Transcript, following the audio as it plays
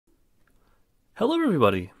Hello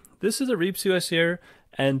everybody, this is Reeps here,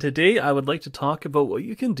 and today I would like to talk about what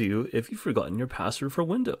you can do if you've forgotten your password for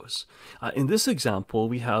Windows. In this example,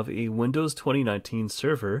 we have a Windows 2019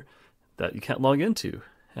 server that you can't log into.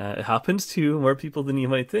 It happens to more people than you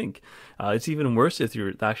might think. It's even worse if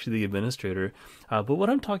you're actually the administrator. But what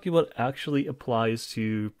I'm talking about actually applies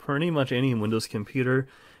to pretty much any Windows computer,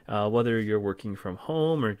 whether you're working from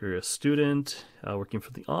home or you're a student, working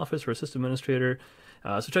for the office or a system administrator.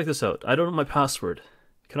 So check this out. I don't know my password.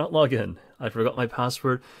 Cannot log in. I forgot my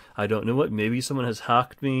password. I don't know it. Maybe someone has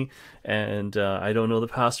hacked me and I don't know the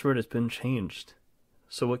password. It's been changed.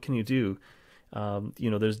 So what can you do?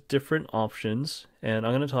 There's different options, and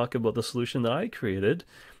I'm going to talk about the solution that I created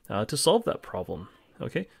to solve that problem.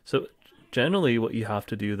 Okay, so generally what you have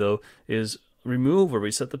to do though is remove or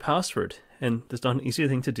reset the password, and it's not an easy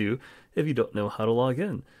thing to do if you don't know how to log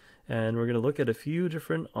in. And we're going to look at a few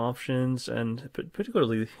different options, and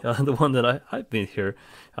particularly the one that I've made here.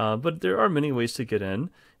 But there are many ways to get in.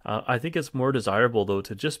 I think it's more desirable, though,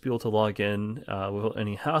 to just be able to log in without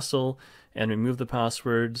any hassle and remove the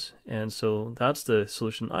passwords. And so that's the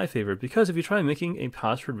solution I favor, because if you try making a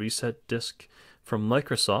password reset disk from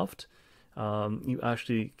Microsoft, you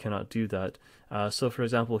actually cannot do that. So for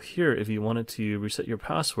example, here, if you wanted to reset your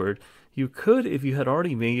password, you could if you had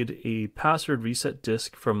already made a password reset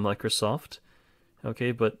disk from Microsoft.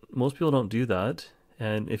 Okay, but most people don't do that.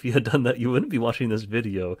 And if you had done that, you wouldn't be watching this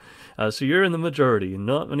video. So you're in the majority.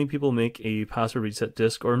 Not many people make a password reset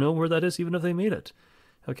disk or know where that is, even if they made it.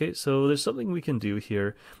 Okay, so there's something we can do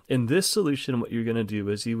here. In this solution, what you're going to do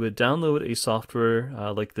is you would download a software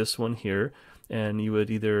like this one here, and you would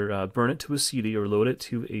either burn it to a CD or load it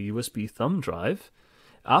to a USB thumb drive.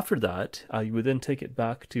 After that, you would then take it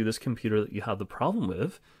back to this computer that you have the problem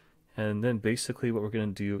with, and then basically what we're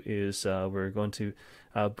going to do is we're going to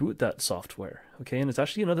boot that software. Okay, and it's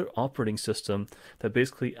actually another operating system that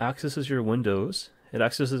basically accesses your Windows. It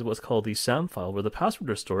accesses what's called the SAM file where the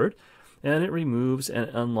passwords are stored, and it removes and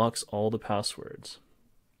unlocks all the passwords.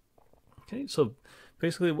 Okay, so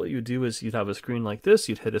basically what you do is you'd have a screen like this.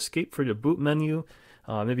 You'd hit escape for your boot menu,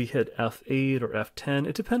 maybe hit F8 or F10.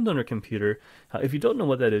 It depends on your computer. If you don't know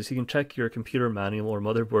what that is, you can check your computer manual or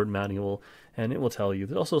motherboard manual, and it will tell you.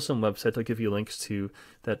 There's also some websites I'll give you links to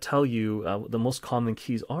that tell you what the most common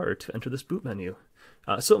keys are to enter this boot menu.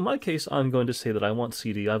 So in my case, I'm going to say that I want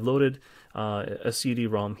CD. I've loaded a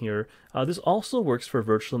CD-ROM here. This also works for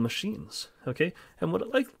virtual machines. Okay, and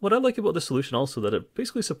what I like about this solution also that it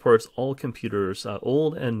basically supports all computers,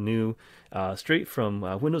 old and new, straight from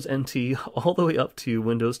Windows NT all the way up to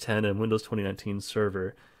Windows 10 and Windows 2019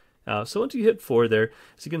 Server. So once you hit 4 there,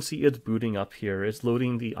 as you can see, it's booting up here. It's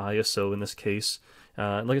loading the ISO in this case.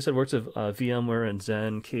 Like I said, it works with VMware and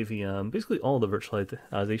Xen, KVM, basically all the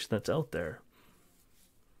virtualization that's out there.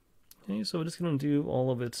 Okay, so we're just going to do all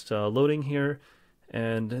of its loading here,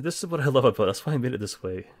 and this is what I love about it. That's why I made it this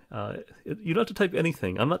way. You don't have to type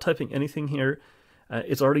anything. I'm not typing anything here.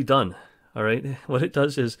 It's already done. All right. What it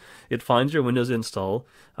does is it finds your Windows install,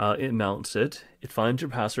 it mounts it, it finds your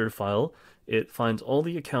password file, it finds all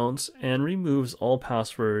the accounts and removes all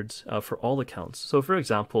passwords for all accounts. So for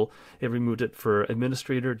example, it removed it for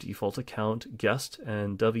administrator, default account, guest,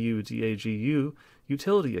 and WDAGU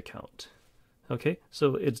utility account. Okay,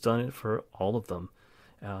 so it's done it for all of them,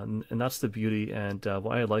 and that's the beauty and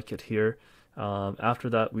why I like it here. After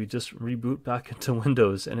that, we just reboot back into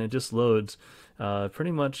Windows, and it just loads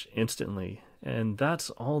pretty much instantly, and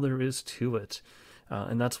that's all there is to it.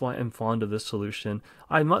 And that's why I'm fond of this solution.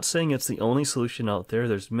 I'm not saying it's the only solution out there.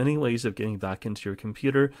 There's many ways of getting back into your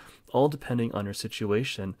computer, all depending on your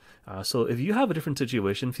situation. So if you have a different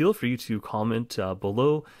situation, feel free to comment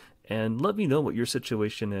below and let me know what your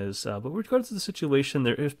situation is. But with regards to the situation,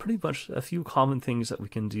 there is pretty much a few common things that we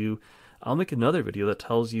can do. I'll make another video that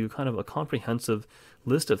tells you kind of a comprehensive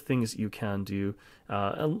list of things you can do.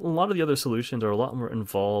 A lot of the other solutions are a lot more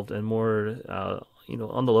involved and more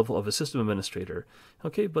on the level of a system administrator.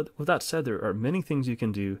 Okay, but with that said, there are many things you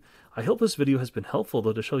can do. I hope this video has been helpful,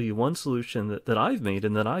 though, to show you one solution that I've made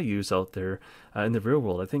and that I use out there in the real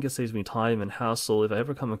world. I think it saves me time and hassle if I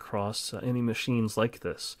ever come across any machines like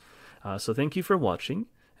this. So thank you for watching,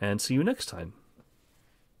 and see you next time.